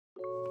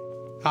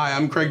Hi,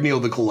 I'm Craig Neal,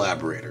 the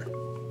collaborator.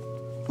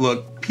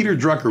 Look, Peter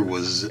Drucker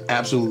was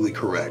absolutely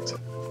correct.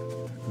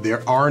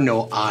 There are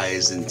no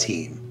I's in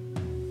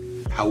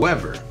team.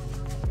 However,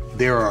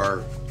 there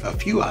are a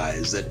few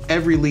I's that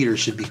every leader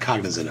should be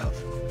cognizant of.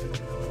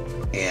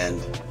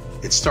 And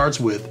it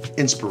starts with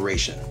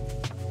inspiration.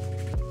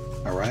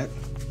 All right?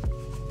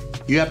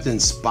 You have to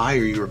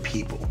inspire your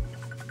people.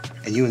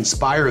 And you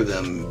inspire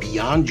them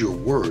beyond your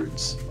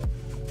words,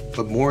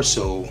 but more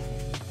so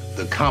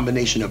the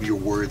combination of your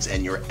words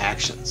and your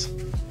actions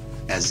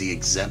as the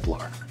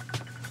exemplar,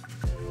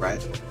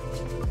 right?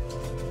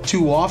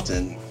 Too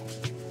often,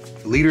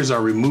 leaders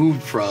are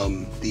removed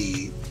from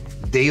the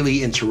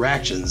daily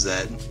interactions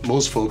that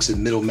most folks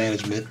in middle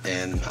management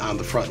and on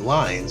the front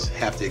lines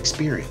have to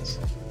experience.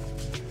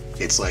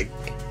 It's like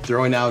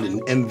throwing out an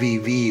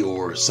MVV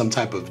or some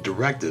type of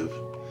directive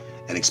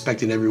and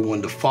expecting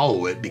everyone to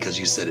follow it because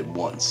you said it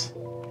once.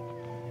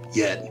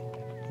 Yet,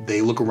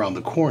 they look around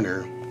the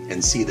corner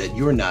and see that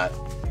you're not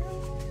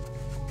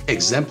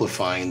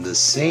exemplifying the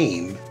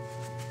same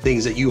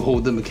things that you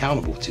hold them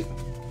accountable to,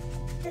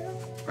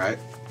 right?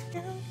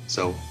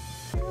 So,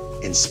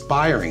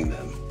 inspiring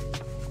them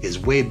is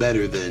way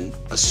better than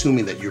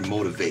assuming that you're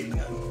motivating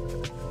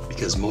them,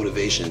 because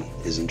motivation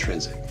is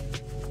intrinsic.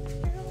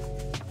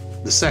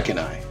 The second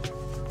I,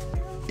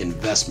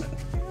 investment.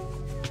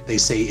 They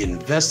say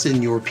invest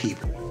in your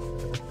people.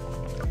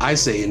 I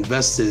say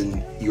invest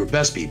in your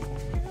best people.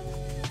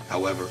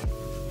 However,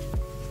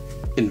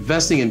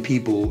 investing in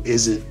people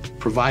isn't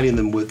providing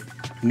them with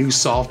new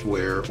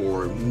software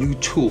or new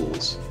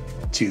tools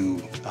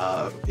to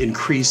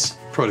increase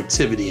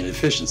productivity and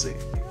efficiency.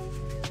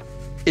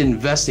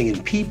 Investing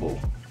in people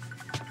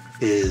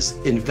is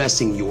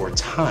investing your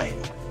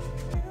time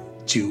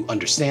to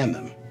understand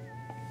them,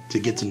 to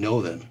get to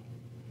know them,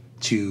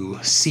 to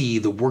see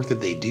the work that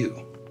they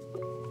do.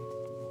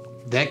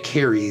 That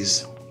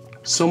carries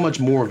so much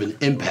more of an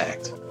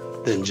impact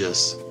than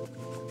just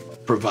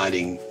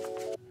providing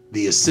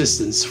the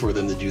assistance for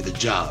them to do the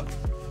job,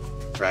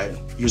 right?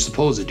 You're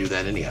supposed to do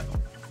that anyhow.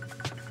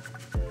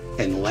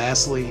 And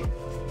lastly,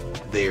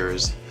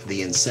 there's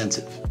the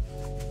incentive.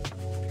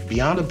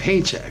 Beyond a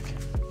paycheck,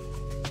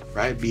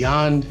 right?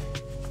 Beyond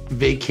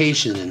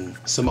vacation and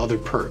some other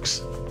perks,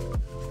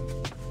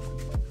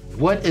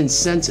 what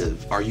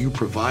incentive are you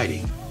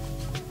providing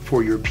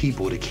for your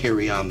people to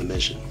carry on the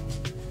mission?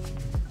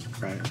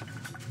 Right?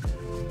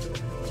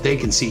 They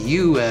can see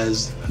you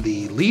as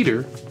the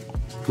leader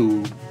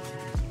who,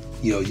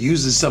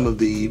 uses some of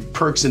the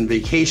perks and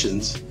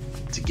vacations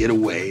to get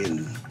away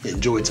and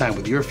enjoy time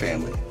with your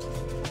family.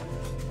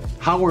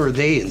 How are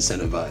they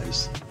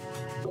incentivized?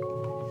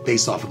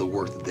 Based off of the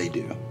work that they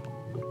do,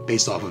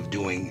 based off of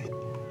doing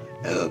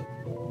a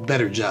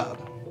better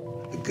job,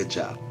 a good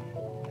job,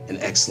 an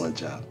excellent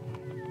job.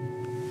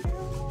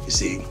 You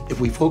see, if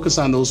we focus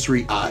on those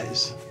three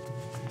I's,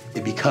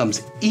 it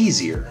becomes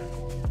easier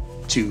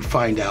to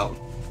find out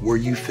where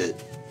you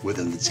fit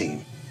within the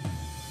team.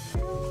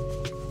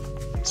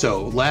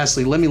 So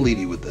lastly, let me leave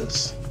you with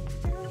this.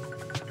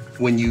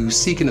 When you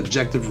seek an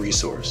objective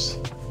resource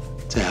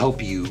to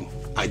help you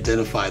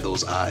identify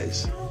those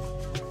I's,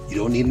 you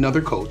don't need another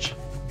coach,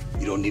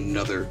 you don't need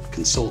another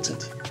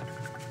consultant.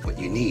 What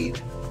you need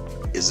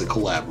is a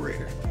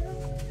collaborator.